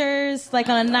cloisters, on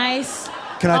a nice.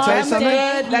 Can I tell you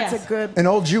something? That's a good. An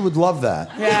old Jew would love that.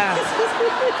 Yeah.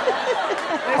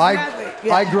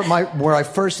 I grew up. Where I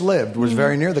first lived was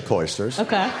very near the cloisters.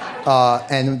 Okay.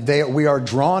 And we are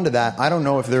drawn to that. I don't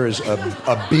know if there is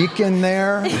a beacon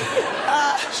there,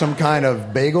 some kind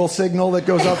of bagel signal that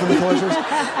goes up in the cloisters,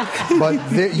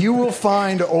 but you will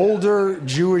find older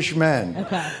Jewish men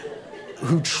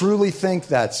who truly think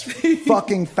that's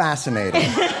fucking fascinating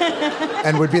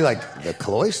and would be like, the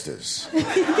cloisters.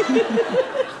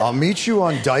 I'll meet you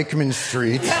on Dykeman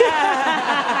Street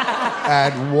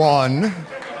at 1.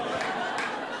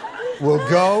 We'll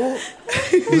go.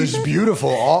 There's beautiful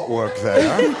artwork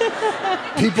there.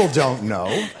 People don't know.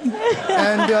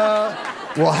 And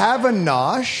we'll have a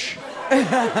nosh.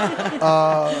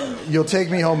 You'll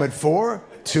take me home at 4.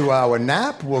 2-hour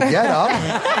nap. We'll get up.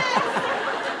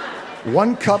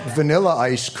 1 cup vanilla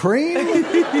ice cream.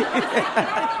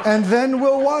 And then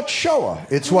we'll watch Shoah.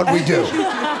 It's what we do.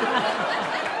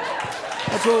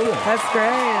 That's what we do. That's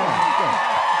great.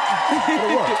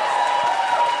 It'll work.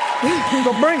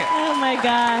 So bring it. Oh my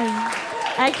God.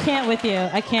 I can't with you.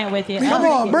 Come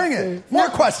on, bring it. More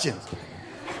questions.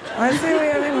 Let's see if we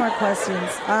have any more questions.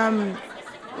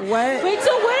 Wait,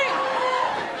 so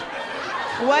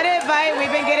what advice?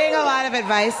 We've been getting a lot of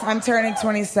advice. I'm turning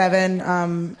 27 in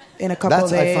a couple of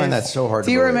days. I find that so hard to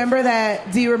believe.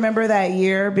 Do you remember that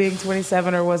year being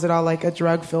 27, or was it all like a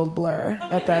drug-filled blur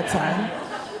at that time?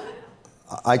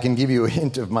 I can give you a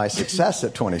hint of my success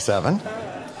at 27.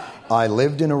 I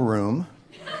lived in a room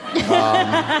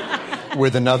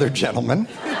with another gentleman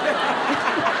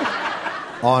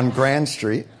on Grand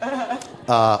Street.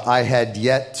 I had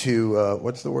yet to,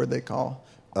 what's the word they call?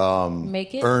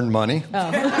 Make it? Earn money.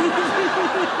 Oh.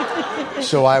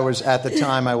 So I was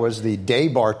the day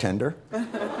bartender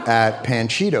at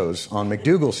Panchitos on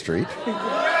McDougal Street.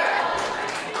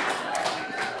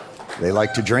 They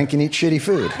like to drink and eat shitty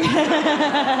food.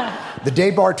 The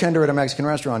day bartender at a Mexican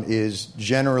restaurant is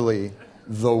generally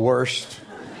the worst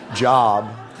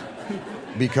job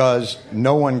because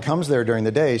no one comes there during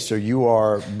the day, so you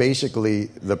are basically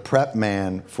the prep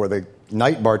man for the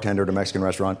night bartender at a Mexican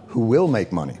restaurant who will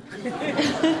make money.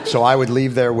 So I would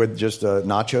leave there with just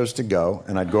nachos to go,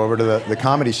 and I'd go over to the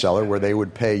Comedy Cellar where they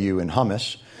would pay you in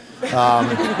hummus.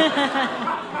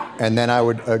 And then I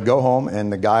would go home,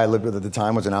 and the guy I lived with at the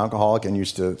time was an alcoholic and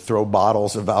used to throw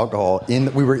bottles of alcohol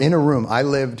in. We were in a room.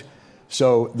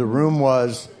 So the room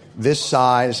was this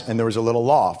size, and there was a little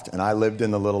loft, and I lived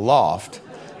in the little loft,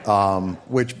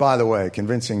 which, by the way,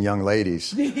 convincing young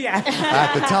ladies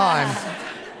at the time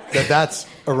that's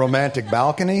a romantic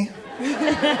balcony.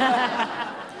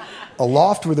 A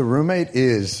loft with a roommate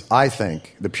is, I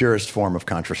think, the purest form of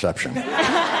contraception.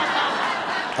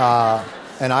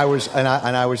 And I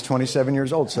was 27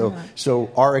 years old. So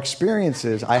our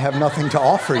experiences, I have nothing to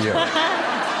offer you.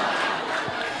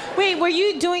 Wait, were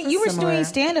doing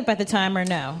stand-up at the time or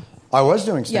no? I was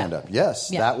doing stand-up,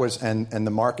 yes. Yeah. That was, and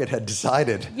the market had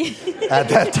decided at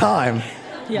that time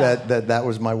that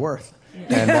was my worth.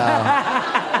 And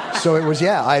so it was,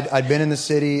 I'd been in the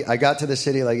city. I got to the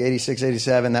city like 86,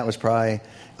 87. That was probably,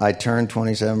 I turned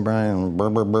 27, Brian,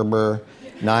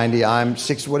 90. I'm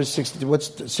 6. What is 60?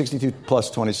 What's 62 plus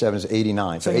 27 is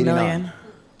 89. So 89. Million.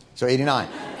 So 89.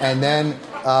 And then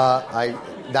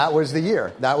that was the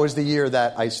year. That was the year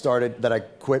that I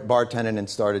quit bartending and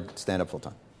started stand up full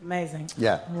time. Amazing.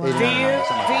 Yeah. Wow.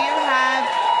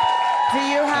 Do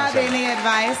you have any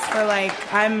advice for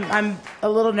I'm a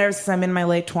little nervous because I'm in my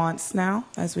late 20s now,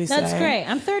 as we say. That's great.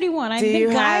 I'm 31. I've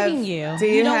been guiding you.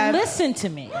 You don't listen to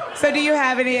me. So do you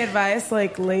have any advice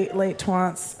late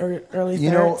 20s or early 30s?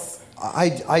 You know,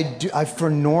 I do. For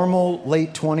normal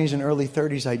late 20s and early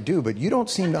 30s, I do. But you don't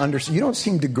seem to understand. You don't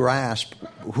seem to grasp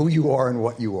who you are and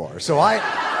what you are. So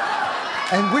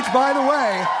and which, by the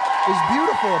way, is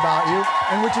beautiful about you,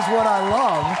 and which is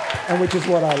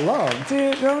what I love.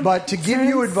 Dude, but to give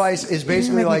you advice is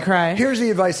basically like, here's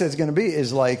the advice that's going to be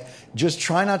is like, just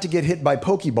try not to get hit by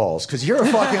pokeballs, because you're a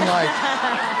fucking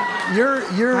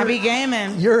I be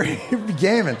gaming. You're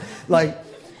gaming. Like,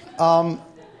 my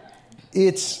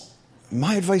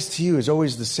advice to you is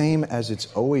always the same as it's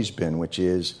always been, which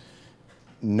is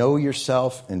know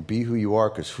yourself and be who you are,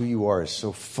 because who you are is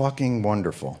so fucking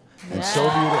wonderful and so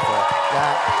beautiful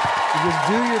that you just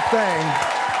do your thing.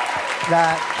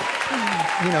 That,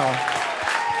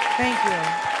 Thank you.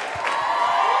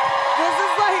 This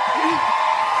is like,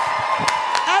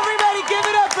 everybody give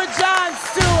it up for Jon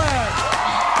Stewart.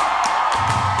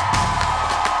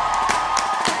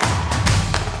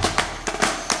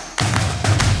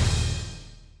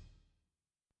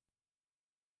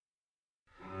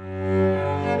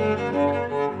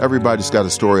 Everybody's got a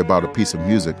story about a piece of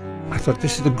music. I thought,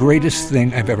 this is the greatest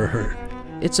thing I've ever heard.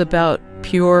 It's about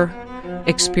pure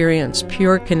experience,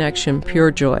 pure connection,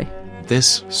 pure joy.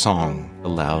 This song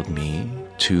allowed me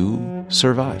to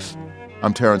survive.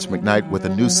 I'm Terrence McKnight with a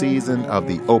new season of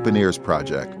the Open Ears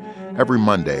Project. Every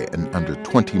Monday, in under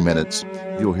 20 minutes,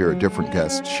 you'll hear a different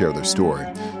guest share their story,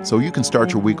 so you can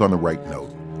start your week on the right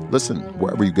note. Listen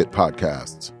wherever you get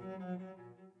podcasts.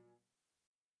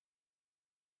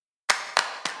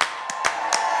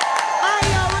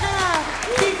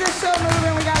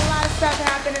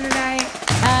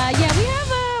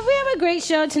 We have a great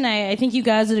show tonight. I think you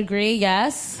guys would agree,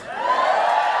 yes?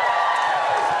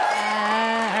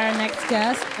 Our next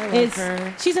guest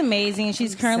she's amazing.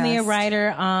 She's currently a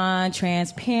writer on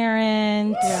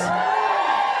Transparent. Yeah.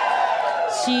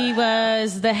 She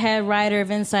was the head writer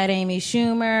of Inside Amy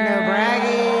Schumer. No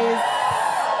braggies.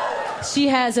 She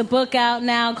has a book out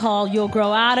now called You'll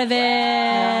Grow Out of It.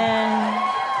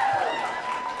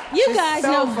 You She's guys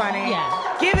so know funny.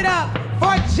 Yeah. Give it up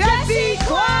for Jessie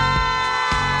Clay!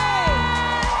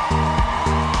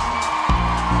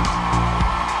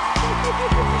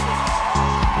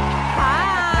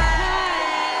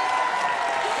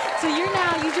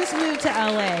 You just moved to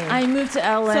LA. I moved to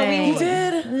LA. So you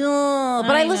did? No,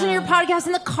 but I listen to your podcast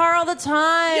in the car all the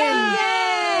time.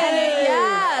 Yay!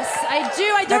 Yes, I do.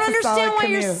 I don't understand why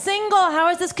you're single. How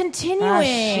is this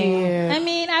continuing? I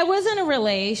mean, I was in a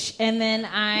relation, and then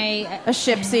a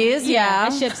shipsies, a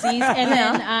shipsies, and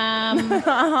then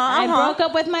I broke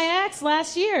up with my ex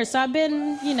last year. So I've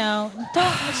been,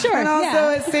 sure. And also,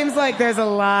 it seems like there's a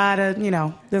lot of,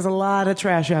 there's a lot of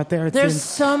trash out there. There's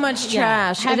so much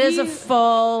trash. It is a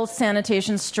full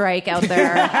sanitation strike out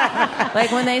there.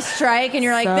 Like when they strike, and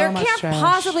you're like, there can't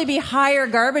possibly be higher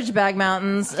garbage bag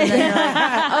mountains, and then you're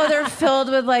like, oh, they're filled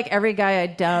with like every guy I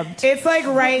dubbed. It's like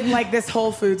right in like this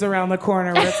Whole Foods around the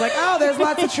corner where it's like, oh, there's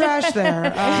lots of trash there.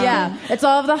 Yeah, it's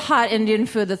all of the hot Indian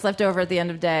food that's left over at the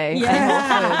end of day.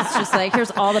 Yeah, it's just like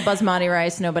here's all the basmati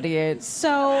rice nobody ate.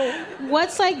 So,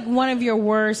 what's like one of your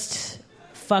worst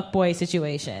fuckboy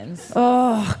situations?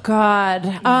 Oh God.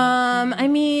 I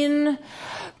mean,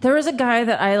 there was a guy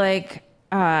that I like.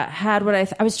 Had what I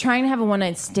was trying to have a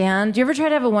one-night stand. Do you ever try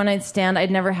to have a one-night stand?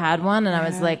 I'd never had one, and I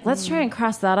was like, let's try and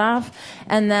cross that off.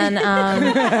 And then,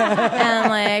 and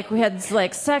like we had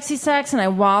like sexy sex, and I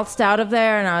waltzed out of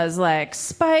there, and I was like,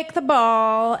 spike the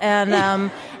ball, and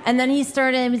then he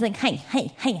was like,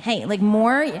 hey, like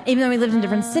more, even though we lived in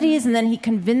different cities, and then he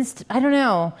convinced, I don't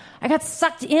know, I got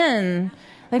sucked in.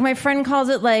 Like my friend calls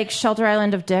it like Shelter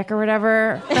Island of Dick or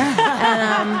whatever.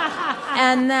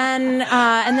 And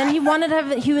then he wanted to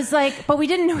have, he was like, but we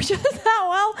didn't know each other that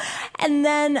well. And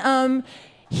then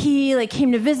he like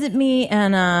came to visit me,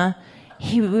 and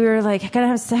we were like, I gotta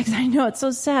have sex. I know, it's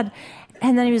so sad.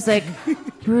 And then he was like,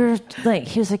 can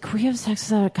we have sex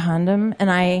without a condom?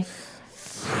 And I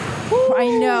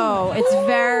know, it's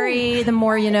very, the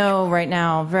more you know right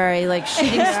now, very like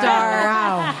shooting star.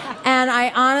 Wow. And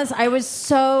I was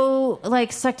so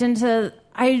like sucked into,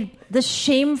 the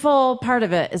shameful part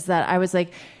of it is that I was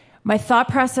like, my thought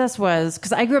process was,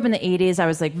 because I grew up in the 80s, I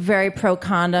was like very pro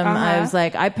condom. I was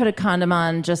like, I put a condom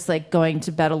on just like going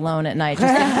to bed alone at night,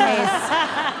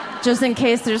 just in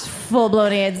case there's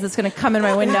full-blown AIDS that's going to come in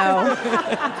my window.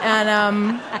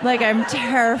 And like I'm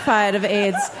terrified of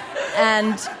AIDS.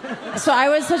 And so I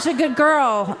was such a good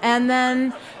girl. And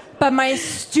then, but my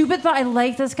stupid thought, I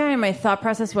liked this guy, and my thought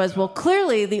process was, well,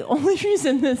 clearly the only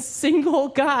reason this single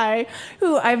guy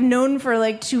who I've known for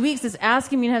like 2 weeks is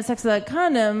asking me to have sex without a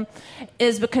condom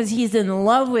is because he's in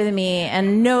love with me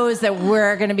and knows that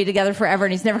we're going to be together forever,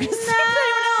 and he's never going to sleep with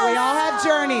anyone else. We all have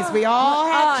journeys. We all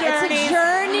have journeys. It's a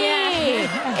journey.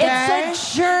 Yeah.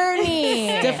 It's a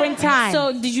journey. Different times.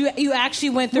 So did you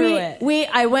actually went through it?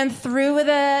 I went through with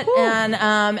it. Whew. And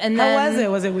then. How was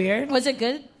it? Was it weird? Was it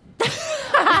good?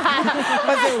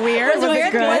 Was it weird? Was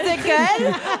it good? Was it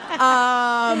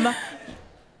good?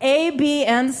 A, B,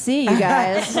 and C, you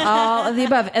guys. All of the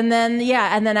above. And then,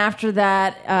 after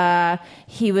that,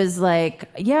 he was like,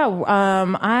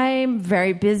 I'm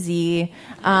very busy.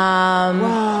 Whoa.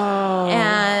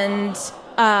 And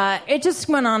it just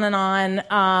went on and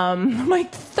on.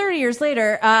 Like 30 years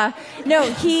later.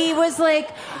 No, he was like...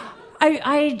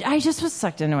 I just was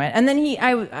sucked into it. And then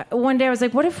one day I was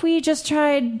like, what if we just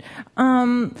tried,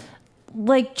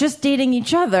 like just dating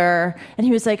each other? And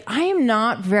he was like, I am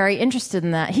not very interested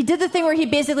in that. He did the thing where he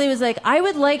basically was like, I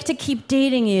would like to keep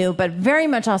dating you, but very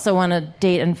much also want to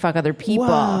date and fuck other people.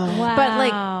 Wow. But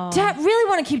like, really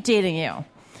want to keep dating you.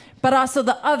 But also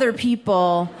the other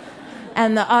people...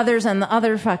 and the others and the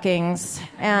other fuckings.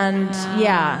 And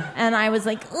and I was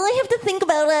like, I have to think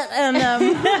about it. And,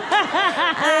 and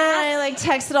I like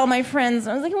texted all my friends.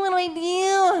 I was like, what do I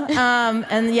do?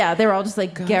 And they were all just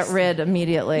like, get rid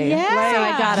immediately. Yeah. So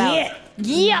I got out.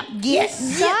 Yeah. It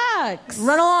sucks.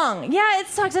 Run along. Yeah, it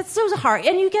sucks. It's so hard.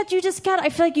 And you just get, I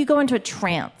feel like you go into a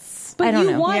trance. But I don't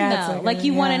you know. won, Yeah, though. Like,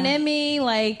 you won an Emmy,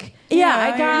 like... Yeah,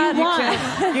 I got... You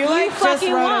won. You like just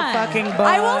fucking wrote won. a fucking book.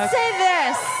 I will say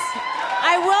this.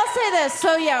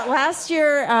 So yeah, last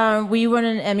year we won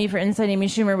an Emmy for Inside Amy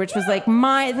Schumer, which was like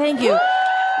thank you.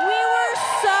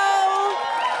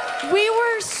 We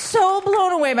were so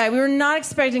blown away by it. We were not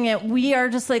expecting it. We are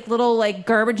just like little like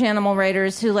garbage animal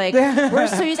writers who like we're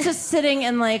so used to sitting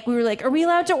and like we were like, are we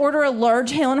allowed to order a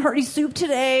large Hale and Hearty soup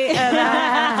today? And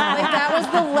like that was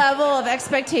the level of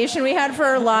expectation we had for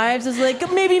our lives. Is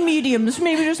like maybe mediums,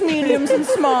 maybe just mediums and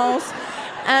smalls.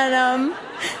 And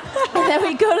then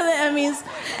we go to the Emmys,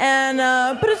 and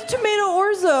but it's tomato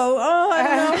orzo. Oh, I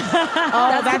don't know.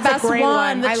 That's the best a great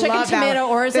one. The I chicken love that tomato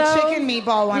one. orzo. The chicken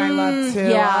meatball one I love too.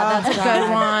 Yeah, that's a good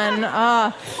one.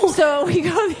 So we go.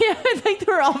 Yeah, I think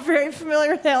we're all very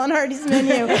familiar with Hale and Hardy's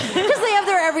menu because they have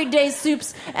their everyday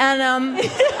soups, and I'm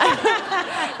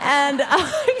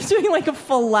doing like a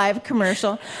full live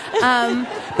commercial.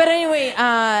 But anyway,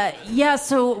 yeah.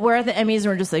 So we're at the Emmys, and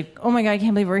we're just like, oh my god, I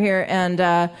can't believe we're here, and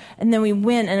then we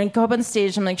win, and I go up on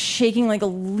stage. I'm like shaking like a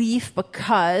leaf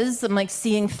because I'm like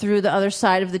seeing through the other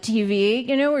side of the TV.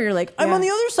 You know, where you're like, I'm on the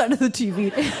other side of the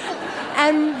TV,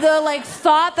 and the like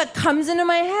thought that comes into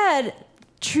my head,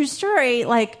 true story,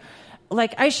 like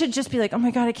I should just be like, oh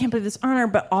my god, I can't believe this honor.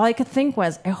 But all I could think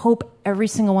was, I hope every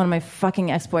single one of my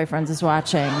fucking ex-boyfriends is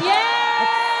watching. Yeah! I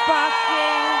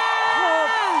fucking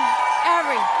hope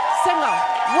every single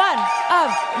one of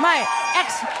my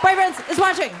ex-boyfriends is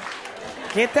watching.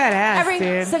 Get that ass, Every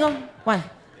dude. single one.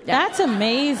 Yeah. That's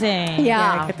amazing.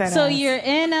 Yeah. Get that So ass. you're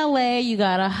in LA, you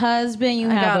got a husband, you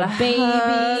have a baby.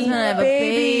 I have a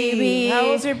baby. How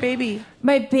old's your baby?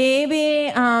 My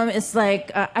baby is like,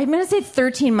 I'm going to say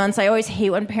 13 months. I always hate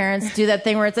when parents do that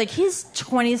thing where it's like, he's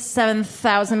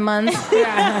 27,000 months,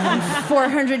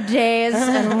 400 days,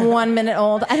 and 1 minute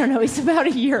old. I don't know. He's about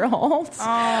a year old. Oh.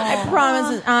 I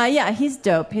promise. Yeah, he's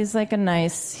dope. He's like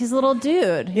he's a little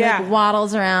dude. He like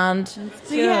waddles around.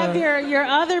 So you have your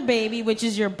other baby, which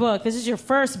is your book. This is your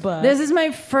first book. This is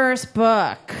my first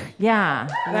book. Yeah.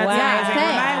 That's amazing.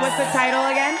 Thanks. What's the title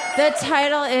again? The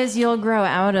title is You'll Grow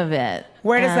Out of It.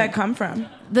 Where does that come from?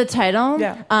 The title?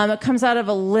 Yeah. It comes out of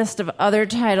a list of other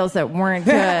titles that weren't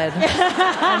good. And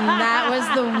that was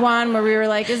the one where we were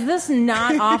like, is this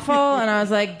not awful? And I was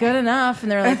like, good enough.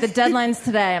 And they were like, the deadline's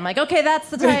today. I'm like, okay,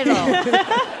 that's the title.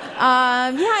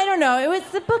 I don't know.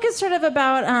 The book is sort of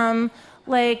about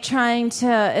like trying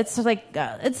to, it's like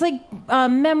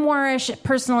memoirish,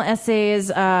 personal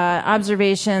essays,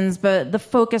 observations, but the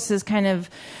focus is kind of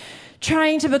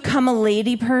trying to become a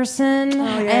lady person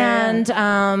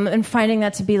and finding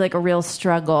that to be like a real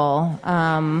struggle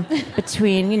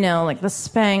between, like the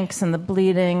Spanx and the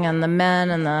bleeding and the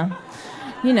men and the,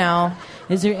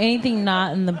 Is there anything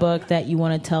not in the book that you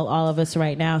want to tell all of us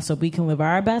right now so we can live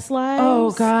our best lives? Oh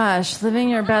gosh,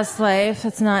 living your best life.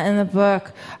 That's not in the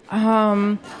book.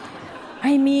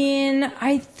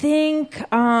 I think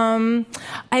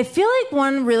I feel like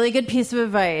one really good piece of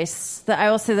advice that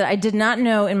I will say that I did not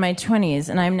know in my 20s,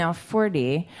 and I'm now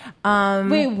 40. Wait, what?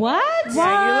 Yeah,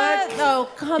 you look. Oh,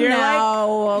 come You're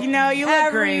now. like, you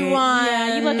look great. Everyone.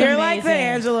 Yeah, you look You're amazing. like the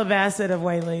Angela Bassett of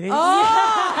white ladies.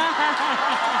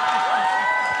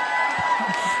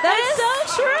 That is so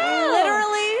true.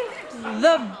 Literally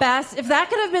the best. If that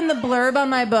could have been the blurb on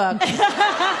my book,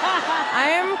 I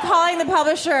am calling the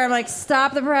publisher. I'm like,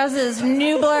 stop the presses.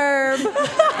 New blurb.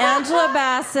 Angela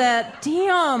Bassett.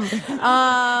 Damn.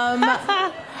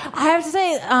 I have to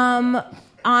say,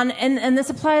 and this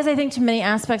applies, I think, to many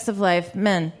aspects of life.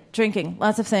 Men, drinking,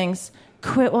 lots of things.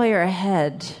 Quit while you're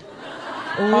ahead.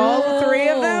 All three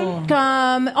of them?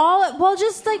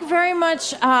 Just like very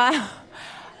much.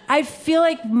 I feel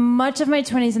like much of my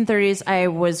 20s and 30s, I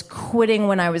was quitting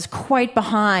when I was quite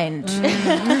behind.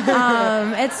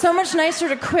 It's so much nicer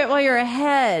to quit while you're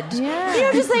ahead.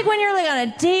 Yeah. Just like when you're like on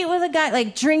a date with a guy,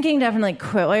 like drinking, definitely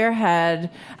quit while you're ahead.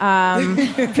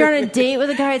 If you're on a date with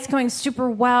a guy, it's going super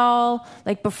well.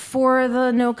 Like before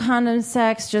the no condom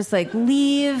sex, just like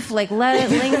leave, like let it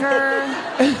linger.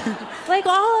 Like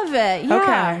all of it. Yeah.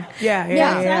 Okay.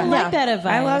 Yeah. I like that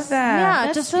advice. I love that. Yeah,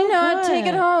 That's just so good. take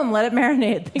it home, let it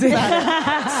marinate. Think about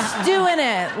it. Stew in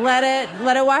it. Let it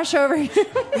wash over you.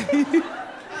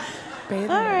 All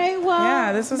right, well,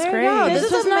 yeah, this was there you great. go. This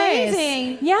was nice.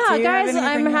 amazing. Yeah, Do you have guys,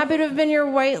 I'm anything happy to have been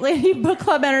your white lady book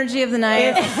club energy of the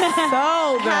night. It's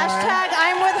so good. Hashtag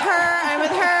I'm with her. I'm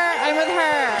with her. I'm with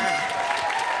her.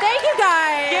 Thank you,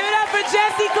 guys. Give it up for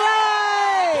Jessie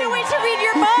Clay. Can't wait to read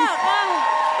your book.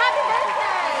 Happy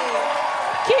birthday.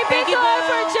 Keep it going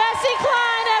for Jessie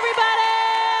Klein, everybody.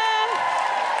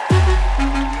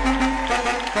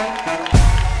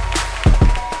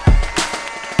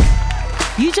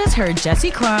 You just heard Jesse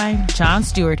Klein, John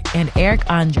Stewart, and Eric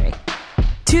Andre.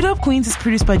 Two Dope Queens is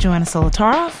produced by Joanna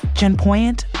Solotaroff, Jen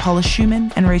Poyant, Paula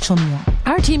Schumann, and Rachel Neal.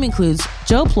 Our team includes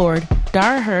Joe Plord,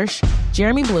 Dara Hirsch,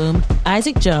 Jeremy Bloom,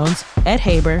 Isaac Jones, Ed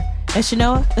Haber, and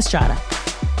Shanoa Estrada.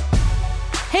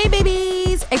 Hey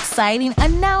babies! Exciting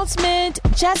announcement!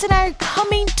 Jess and I are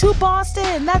coming to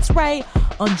Boston. That's right.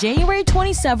 On January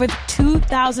 27th,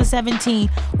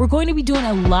 2017, we're going to be doing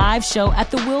a live show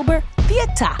at the Wilbur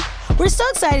Theater. We're so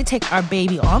excited to take our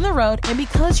baby on the road, and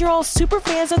because you're all super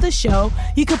fans of the show,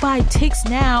 you can buy tickets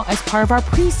now as part of our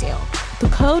pre-sale. The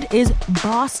code is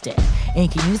Boston, and you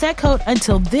can use that code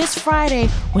until this Friday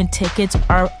when tickets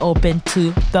are open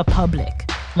to the public.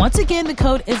 Once again, the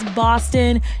code is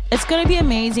Boston. It's going to be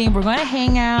amazing. We're going to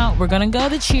hang out. We're going to go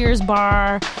to the Cheers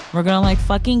bar. We're going to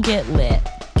fucking get lit.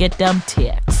 Get them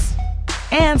ticks.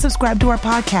 And subscribe to our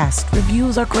podcast.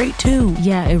 Reviews are great too.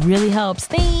 Yeah, it really helps.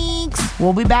 Thanks.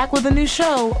 We'll be back with a new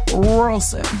show real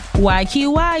soon.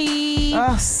 YQY.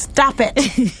 Oh, stop it.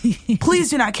 Please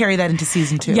do not carry that into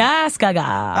season 2. Yes, Gaga.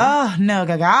 Oh, no,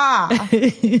 Gaga.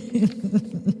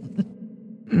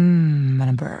 I'm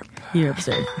gonna burp. You're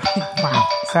absurd. Wow,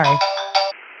 sorry.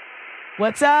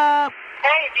 What's up?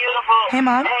 Hey, beautiful. Hey,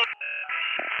 Mom. Hey.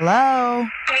 Hello. Me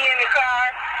in the car,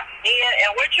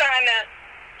 and we're trying to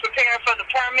prepare for the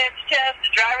permits test, the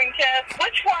driving test.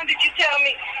 Which one did you tell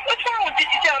me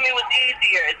was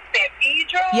easier? San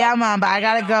Pedro? Yeah, Mom, but I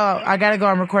gotta go.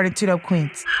 I'm recording Two Dope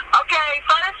Queens. Okay,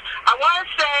 first, I want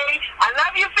to say, I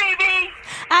love you, Phoebe.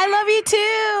 I love you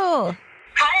too.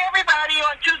 Hi, everybody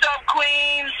on Two Dope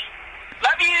Queens.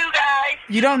 Love you guys.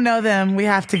 You don't know them. We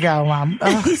have to go, Mom.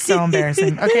 Oh, so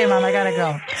embarrassing. Okay, Mom, I gotta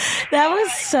go. That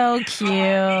was so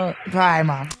cute. Bye,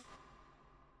 Mom.